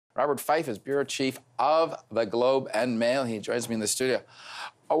Robert Fife is Bureau Chief of the Globe and Mail. He joins me in the studio.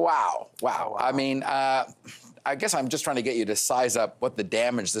 Oh, wow. Wow. I mean, I guess I'm just trying to get you to size up what the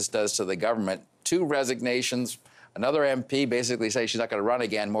damage this does to the government. 2 resignations. Another MP basically says she's not going to run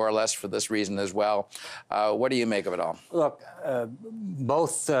again, more or less, for this reason as well. What do you make of it all? Look,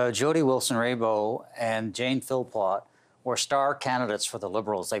 both Jody Wilson-Raybould and Jane Philpott were star candidates for the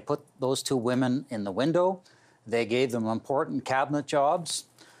Liberals. They put those 2 women in the window. They gave them important cabinet jobs.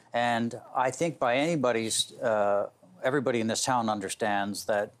 And I think by anybody's, everybody in this town understands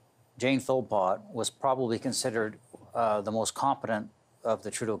that Jane Philpott was probably considered the most competent of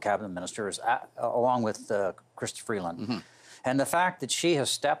the Trudeau cabinet ministers, along with Chrystia Freeland. Mm-hmm. And the fact that she has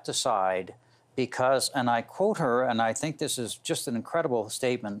stepped aside because, and I quote her, and I think this is just an incredible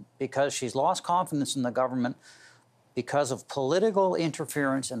statement, because she's lost confidence in the government because of political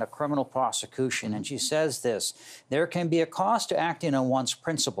interference in a criminal prosecution. And she says this: there can be a cost to acting on one's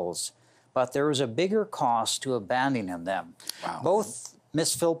principles, but there is a bigger cost to abandoning them. Wow. Both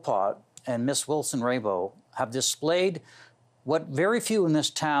Miss Philpott and Miss Wilson-Raybould have displayed what very few in this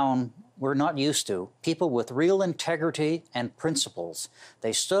town were not used to: people with real integrity and principles.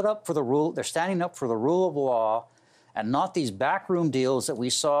 They stood up for the rule, they're standing up for the rule of law, and not these backroom deals that we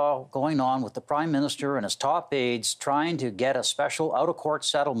saw going on with the Prime Minister and his top aides trying to get a special out-of-court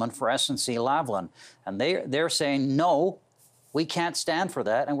settlement for SNC-Lavalin. And they're saying, no, we can't stand for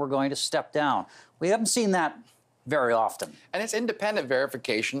that, and we're going to step down. We haven't seen that very often. And it's independent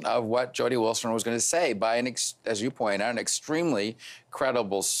verification of what Jody Wilson was going to say by, as you point out, an extremely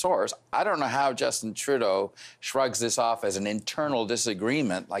credible source. I don't know how Justin Trudeau shrugs this off as an internal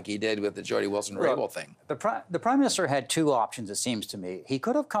disagreement like he did with the Jody Wilson-Raybould thing. The Prime Minister had 2 options, it seems to me. He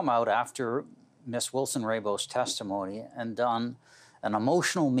could have come out after Ms. Wilson-Raybould's testimony and done an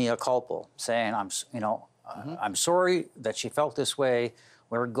emotional mea culpa, saying, I'm sorry that she felt this way.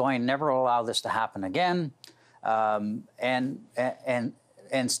 We're going to never allow this to happen again. And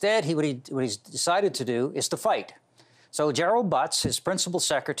instead, what he's decided to do is to fight. So Gerald Butts, his principal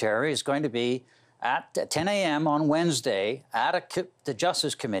secretary, is going to be at 10 a.m. on Wednesday at the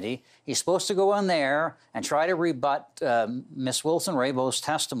Justice Committee. He's supposed to go in there and try to rebut Miss Wilson-Raybould's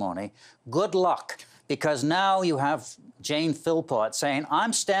testimony. Good luck, because now you have Jane Philpott saying,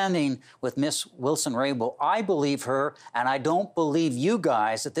 I'm standing with Miss Wilson-Raybould. I believe her, and I don't believe you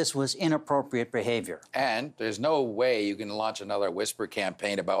guys that this was inappropriate behavior. And there's no way you can launch another whisper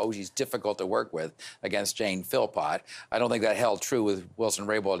campaign about, oh, she's difficult to work with against Jane Philpott. I don't think that held true with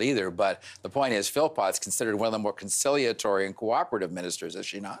Wilson-Raybould either, but the point is Philpott's considered one of the more conciliatory and cooperative ministers, is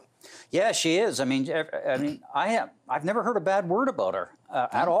she not? Yeah, she is. I mean, I've never heard a bad word about her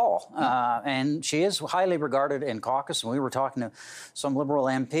at all. And she is highly regarded in caucus. And we were talking to some Liberal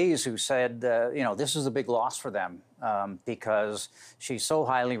MPs who said, this is a big loss for them because she's so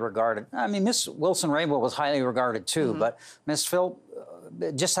highly regarded. I mean, Miss Wilson-Raybould was highly regarded too, but Miss Phil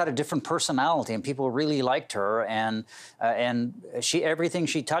just had a different personality, and people really liked her. And everything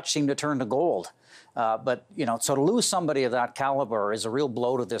she touched seemed to turn to gold. But, so to lose somebody of that caliber is a real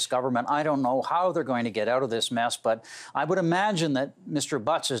blow to this government. I don't know how they're going to get out of this mess, but I would imagine that Mr.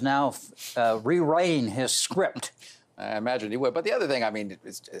 Butts is now rewriting his script. I imagine he would. But the other thing, I mean,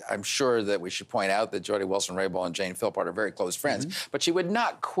 I'm sure that we should point out that Jody Wilson-Raybould and Jane Philpott are very close friends, but she would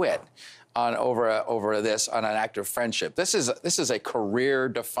not quit over this on an act of friendship. This is a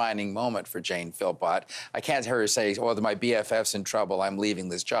career-defining moment for Jane Philpott. I can't hear her say, "Oh, my BFF's in trouble. I'm leaving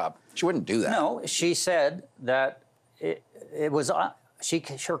this job." She wouldn't do that. No, she said that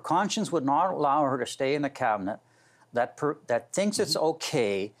her conscience would not allow her to stay in the cabinet. That thinks it's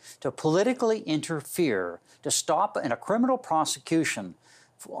okay to politically interfere to stop in a criminal prosecution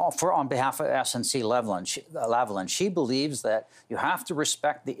on behalf of SNC-Lavalin. She believes that you have to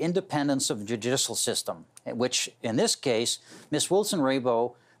respect the independence of the judicial system, which, in this case, Ms.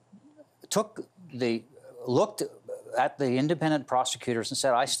 Wilson-Raybould looked at the independent prosecutors and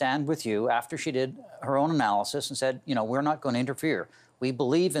said, I stand with you, after she did her own analysis, and said, we're not going to interfere. We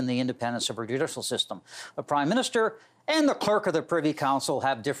believe in the independence of our judicial system. The Prime Minister and the Clerk of the Privy Council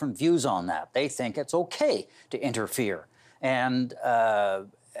have different views on that. They think it's okay to interfere. And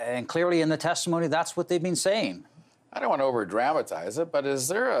clearly in the testimony, that's what they've been saying. I don't want to over-dramatize it, but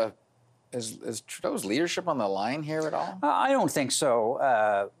is Trudeau's leadership on the line here at all? I don't think so.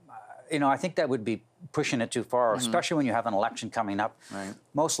 I think that would be pushing it too far, especially when you have an election coming up. Right.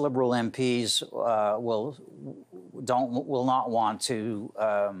 Most Liberal MPs will not want to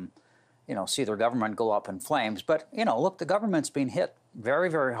see their government go up in flames. But look, the government's been hit very,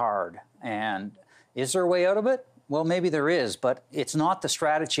 very hard. And is there a way out of it? Well, maybe there is, but it's not the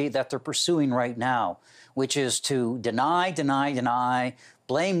strategy that they're pursuing right now, which is to deny,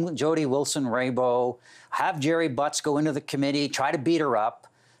 blame Jody Wilson-Raybould, have Jerry Butts go into the committee, try to beat her up.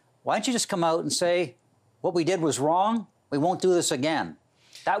 Why don't you just come out and say, what we did was wrong, we won't do this again?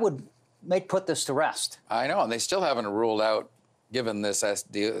 That would put this to rest. I know, and they still haven't ruled out, given this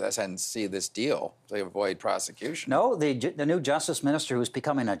SNC this deal, to avoid prosecution. No, the new Justice Minister, who's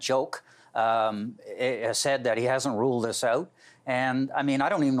becoming a joke, has said that he hasn't ruled this out. And, I mean, I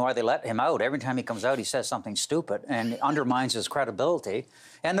don't even know why they let him out. Every time he comes out, he says something stupid and undermines his credibility.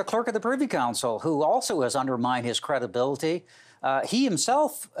 And the clerk of the Privy Council, who also has undermined his credibility, he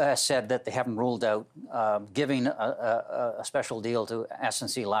himself said that they haven't ruled out giving a special deal to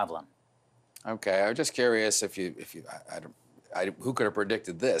SNC-Lavalin. Okay, I'm just curious if you who could have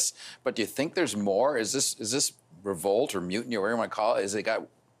predicted this? But do you think there's more? Is this revolt or mutiny or whatever you want to call it? Is it got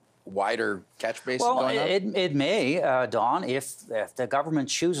wider catch bases going on? It may, Don, if the government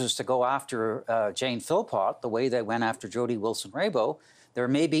chooses to go after Jane Philpott the way they went after Jody Wilson-Raybould, there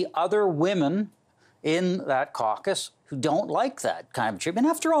may be other women in that caucus who don't like that kind of treatment.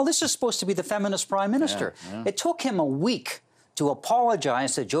 After all, this is supposed to be the feminist prime minister. Yeah. It took him a week to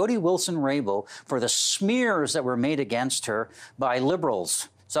apologize to Jody Wilson-Raybould for the smears that were made against her by Liberals.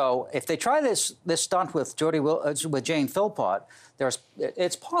 So if they try this stunt with Jane Philpott,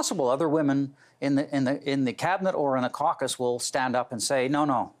 it's possible other women in the cabinet or in the caucus will stand up and say,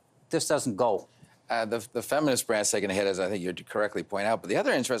 no, this doesn't go. The feminist brand's taking a hit, as I think you correctly point out. But the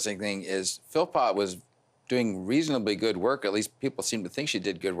other interesting thing is Philpott was doing reasonably good work. At least people seem to think she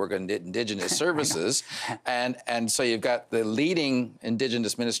did good work on Indigenous services. and so you've got the leading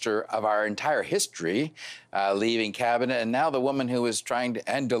Indigenous minister of our entire history leaving cabinet, and now the woman who is trying to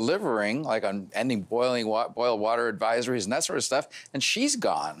and delivering, like on ending boiled water advisories and that sort of stuff, and she's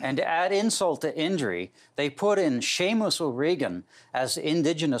gone. And to add insult to injury, they put in Seamus O'Regan as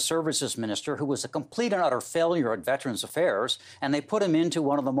Indigenous Services Minister, who was a complete and utter failure at Veterans Affairs, and they put him into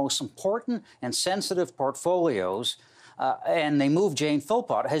one of the most important and sensitive portfolios, and they moved Jane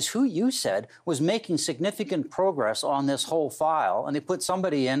Philpott, who you said was making significant progress on this whole file, and they put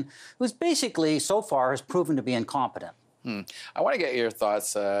somebody in who's basically, so far, has proven to be incompetent. I want to get your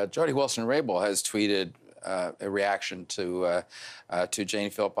thoughts. Jody Wilson-Raybould has tweeted a reaction to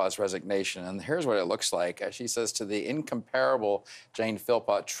Jane Philpott's resignation, and here's what it looks like. She says, to the incomparable Jane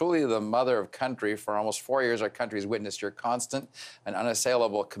Philpott, truly the mother of country, for almost 4 years our country's witnessed your constant and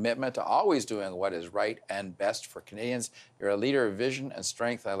unassailable commitment to always doing what is right and best for Canadians. You're a leader of vision and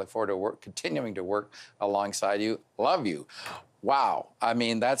strength. I look forward to continuing to work alongside you. Love you. Wow. I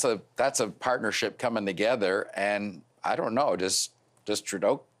mean, that's a partnership coming together, and I don't know, does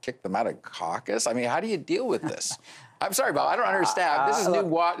Trudeau kick them out of caucus? I mean, how do you deal with this? I'm sorry, Bob, I don't understand. This is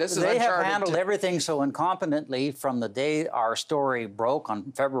this is They uncharted. have handled everything so incompetently from the day our story broke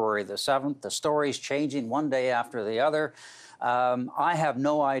on February the 7th. The story's changing one day after the other. I have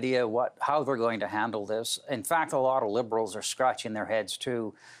no idea how they're going to handle this. In fact, a lot of Liberals are scratching their heads,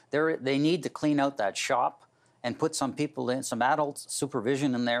 too. They need to clean out that shop and put some people in, some adult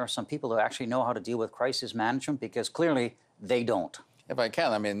supervision in there, some people who actually know how to deal with crisis management, because clearly they don't. If I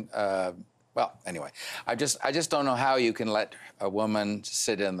can, I mean, well, anyway, I just don't know how you can let a woman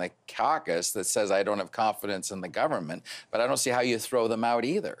sit in the caucus that says I don't have confidence in the government, but I don't see how you throw them out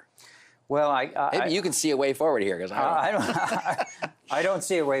either. Well, maybe you can see a way forward here, because I don't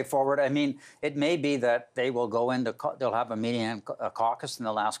see a way forward. I mean, it may be that they will go into, they'll have a meeting in a caucus, and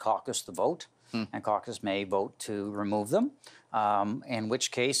they'll ask caucus to vote, and caucus may vote to remove them. In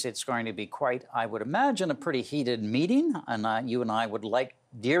which case it's going to be quite, I would imagine, a pretty heated meeting, and you and I would like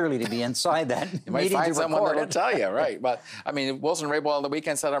dearly to be inside that meeting to record it. You might find someone that'll tell you, right? But, I mean, Wilson-Raybould on the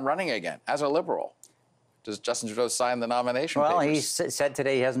weekend said, I'm running again as a Liberal. Does Justin Trudeau sign the nomination papers? Well, he said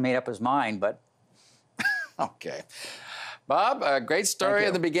today he hasn't made up his mind, but... Okay. Bob, great story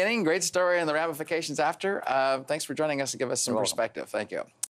in the beginning, great story and the ramifications after. Thanks for joining us to give us some perspective. Thank you.